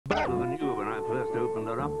Better than you when I first opened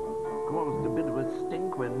her up. Caused a bit of a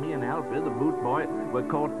stink when me and Alfie, the boot boy, were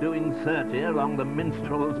caught doing 30 along the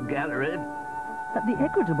minstrel's gallery. At the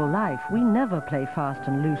Equitable Life, we never play fast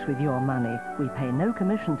and loose with your money. We pay no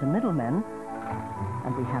commission to middlemen,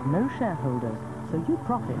 and we have no shareholders, so you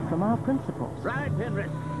profit from our principles. Right, Henry.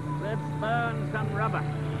 Let's burn some rubber.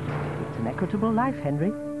 It's an Equitable Life,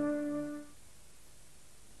 Henry.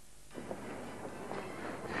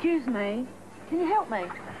 Excuse me. Can you help me?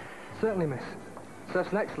 Certainly, miss. So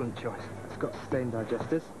that's an excellent choice. It's got stain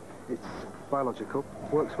digesters. It's biological,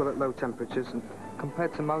 works well at low temperatures, and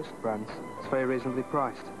compared to most brands, it's very reasonably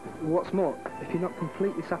priced. What's more, if you're not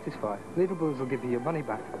completely satisfied, Levables will give you your money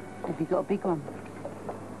back. Have you got a big one?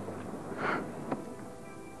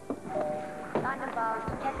 London boss,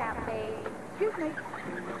 check out, please. Excuse me.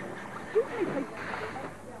 Excuse me, please.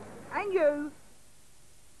 And you.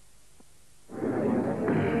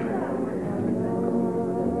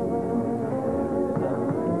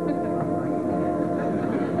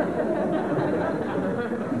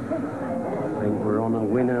 I think we're on a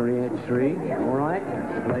winner here, Tree. All right?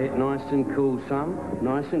 Play it nice and cool, son.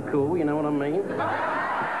 Nice and cool, you know what I mean?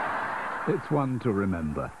 It's one to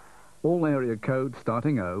remember. All area codes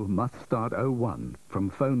starting O must start 01 from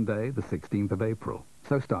phone day the 16th of April.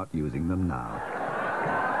 So start using them now.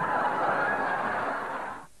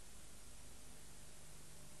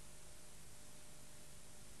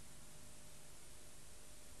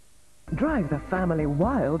 Drive the family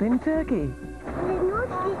wild in Turkey.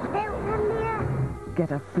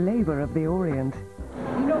 Get a flavour of the Orient.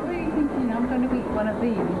 You're not really thinking I'm going to eat one of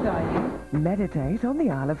these, are you? Meditate on the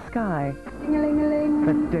Isle of Skye. Ding-a-ling-a-ling.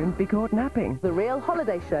 But don't be caught napping. The Real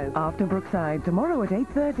Holiday Show. After Brookside, tomorrow at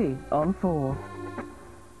 8:30 on 4.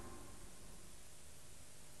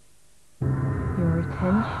 Your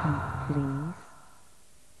attention, please.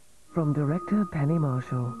 From director Penny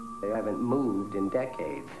Marshall. They haven't moved in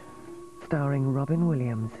decades. Starring Robin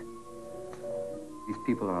Williams. These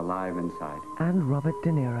people are alive inside. And Robert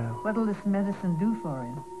De Niro. What'll this medicine do for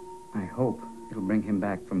him? I hope it'll bring him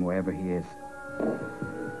back from wherever he is.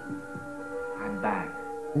 I'm back.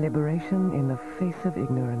 Liberation in the face of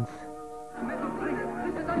ignorance.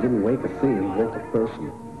 You didn't wake a thing, you woke a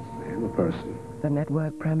person. I am a person. The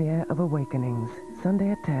network premiere of Awakenings.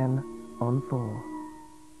 Sunday at 10 on 4.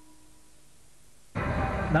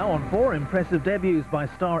 Now on 4, impressive debuts by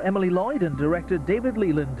star Emily Lloyd and director David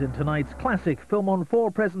Leland in tonight's classic Film on 4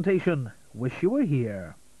 presentation, Wish You Were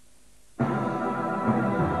Here.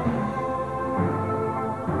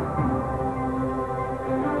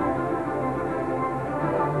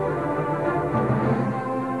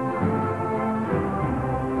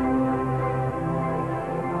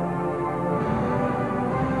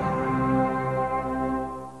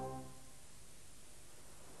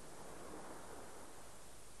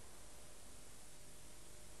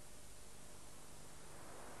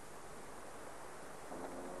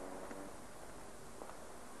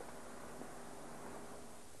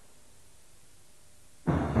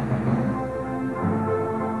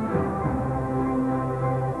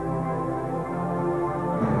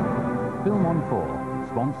 Film on 4,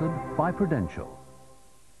 sponsored by Prudential.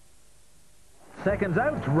 Seconds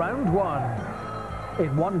out, round 1.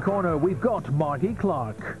 In one corner, we've got Margie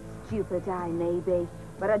Clark. Stupid eye, maybe,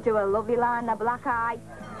 but I do a lovely line of black eye.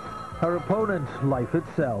 Her opponent, life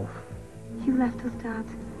itself. You left us, Dad.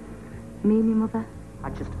 Me and my mother.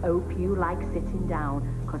 I just hope you like sitting down,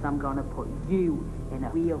 because I'm going to put you in a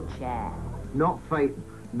wheelchair. Not fate,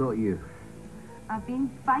 not you. I've been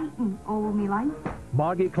fighting all my life.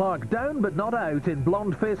 Margie Clark down but not out in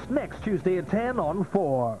Blonde Fist next Tuesday at 10 on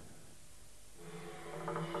 4.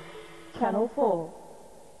 Channel 4.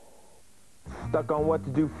 Stuck on what to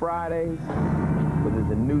do Fridays? But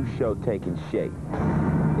there's a new show taking shape.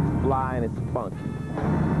 It's fly and it's funky.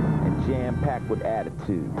 And jam-packed with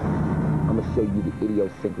attitude. I'm gonna show you the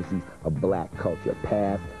idiosyncrasies of black culture,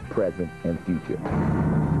 past, present, and future.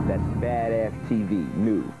 That's Badass TV,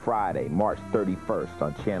 new Friday, March 31st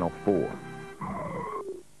on Channel 4.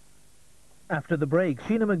 After the break,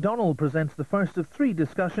 Sheena MacDonald presents the first of 3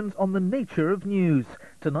 discussions on the nature of news.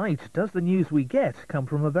 Tonight, does the news we get come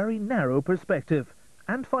from a very narrow perspective?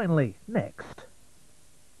 And finally, next.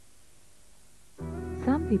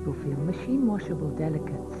 Some people feel machine washable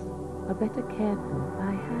delicates are better cared for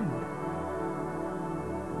by hand.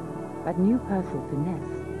 But new Persil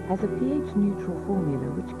Finesse has a pH-neutral formula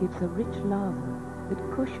which gives a rich lather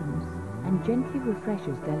that cushions and gently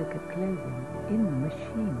refreshes delicate clothing in the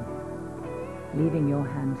machine, leaving your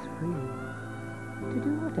hands free to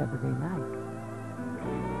do whatever they like.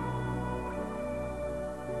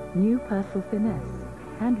 New Persil Finesse,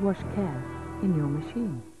 hand wash care in your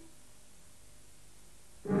machine.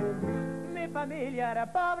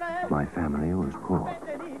 My family was poor,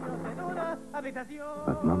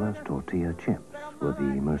 but Mama's tortilla chips were the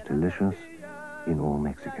most delicious in all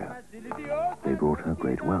Mexico. They brought her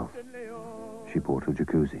great wealth. She bought a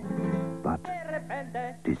jacuzzi, but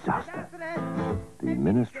disaster. The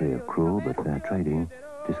Ministry of Cruel but Fair Trading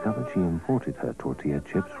discovered she imported her tortilla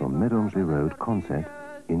chips from Medomsley Road, Consett,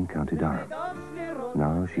 in County Durham.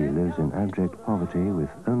 Now she lives in abject poverty with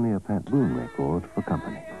only a Pat Boone record for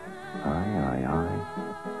company. Aye, aye, aye.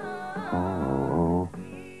 Oh, oh, oh.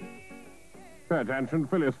 Pay attention,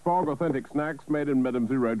 Phileas Fogg, authentic snacks made in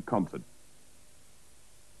Medomsley Road, Consett.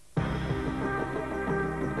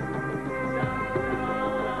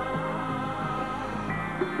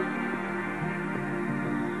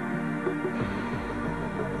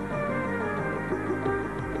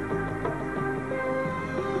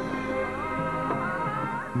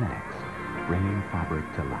 Next, bringing fabric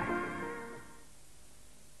to life.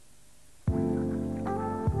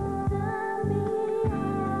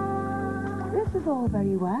 This is all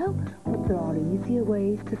very well, but there are easier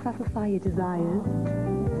ways to satisfy your desires.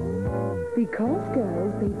 Because,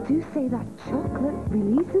 girls, they do say that chocolate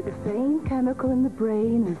releases the same chemical in the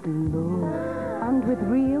brain as love. And with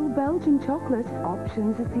real Belgian chocolate,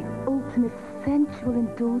 options is the ultimate sensual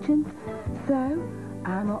indulgence. So,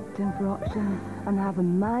 I'm opting for options and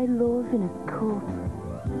having my love in a cup.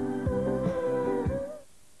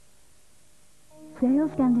 Sail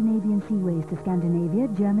Scandinavian seaways to Scandinavia,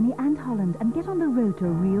 Germany and Holland and get on the road to a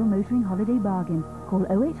real motoring holiday bargain. Call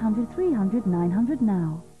 0800 300 900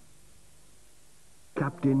 now.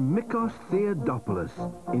 Captain Mikos Theodopoulos,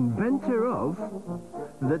 inventor of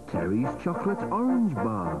the Terry's Chocolate Orange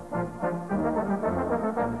Bar.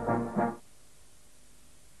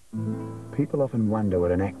 People often wonder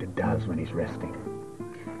what an actor does when he's resting.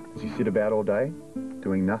 Does he sit about all day,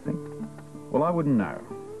 doing nothing? Well, I wouldn't know.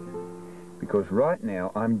 Because right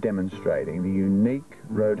now I'm demonstrating the unique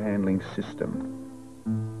road handling system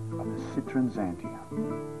of the Citroen Xantia.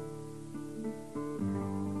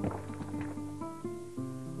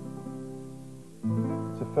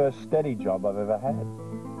 It's the first steady job I've ever had.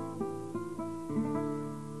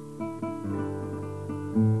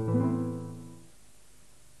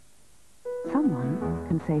 Someone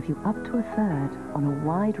can save you up to a third on a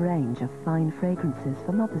wide range of fine fragrances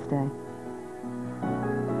for Mother's Day.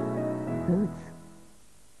 Boots.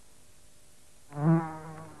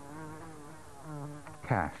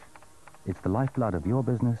 Cash. It's the lifeblood of your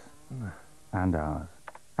business and ours.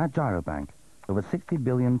 At Gyrobank, over £60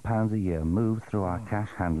 billion a year moves through our cash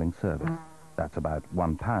handling service. That's about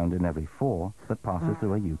 £1 in every 4 that passes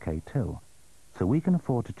through a UK till. So we can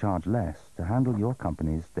afford to charge less to handle your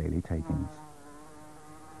company's daily takings.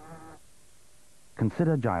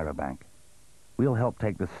 Consider Gyrobank. We'll help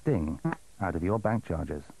take the sting out of your bank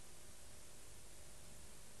charges.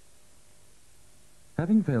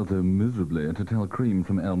 Having failed so miserably to tell Cream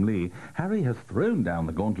from Elmley, Harry has thrown down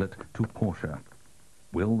the gauntlet to Portia.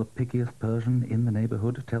 Will the pickiest Persian in the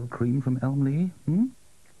neighbourhood tell Cream from Elmley?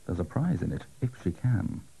 There's a prize in it, if she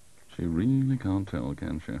can. She really can't tell,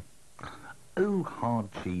 can she? Oh,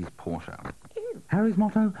 hard cheese, Portia. Harry's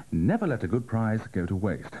motto, never let a good prize go to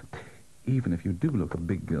waste. Even if you do look a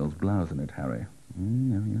big girl's blouse in it, Harry.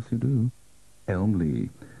 Yes, you do. Elmley.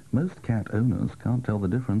 Most cat owners can't tell the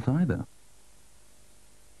difference either.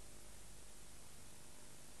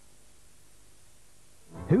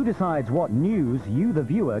 Who decides what news you, the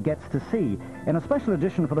viewer, gets to see? In a special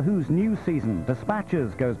edition for the Who's News season,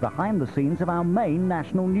 Dispatches goes behind the scenes of our main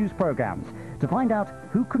national news programmes to find out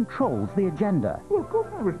who controls the agenda. Well, of course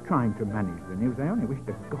I was trying to manage the news. I only wish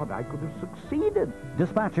to God I could have succeeded.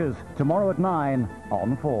 Dispatches, tomorrow at 9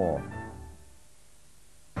 on 4.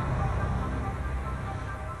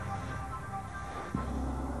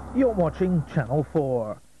 You're watching Channel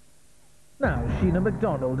 4. Now, Sheena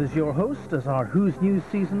MacDonald is your host as our Who's News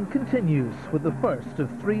season continues with the first of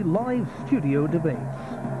 3 live studio debates.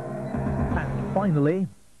 And finally...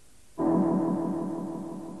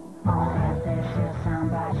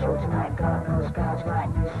 Tonight, God knows God's right,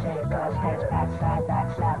 you say God's heads backside,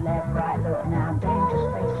 left, right, look now, dangerous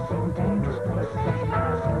faces in dangerous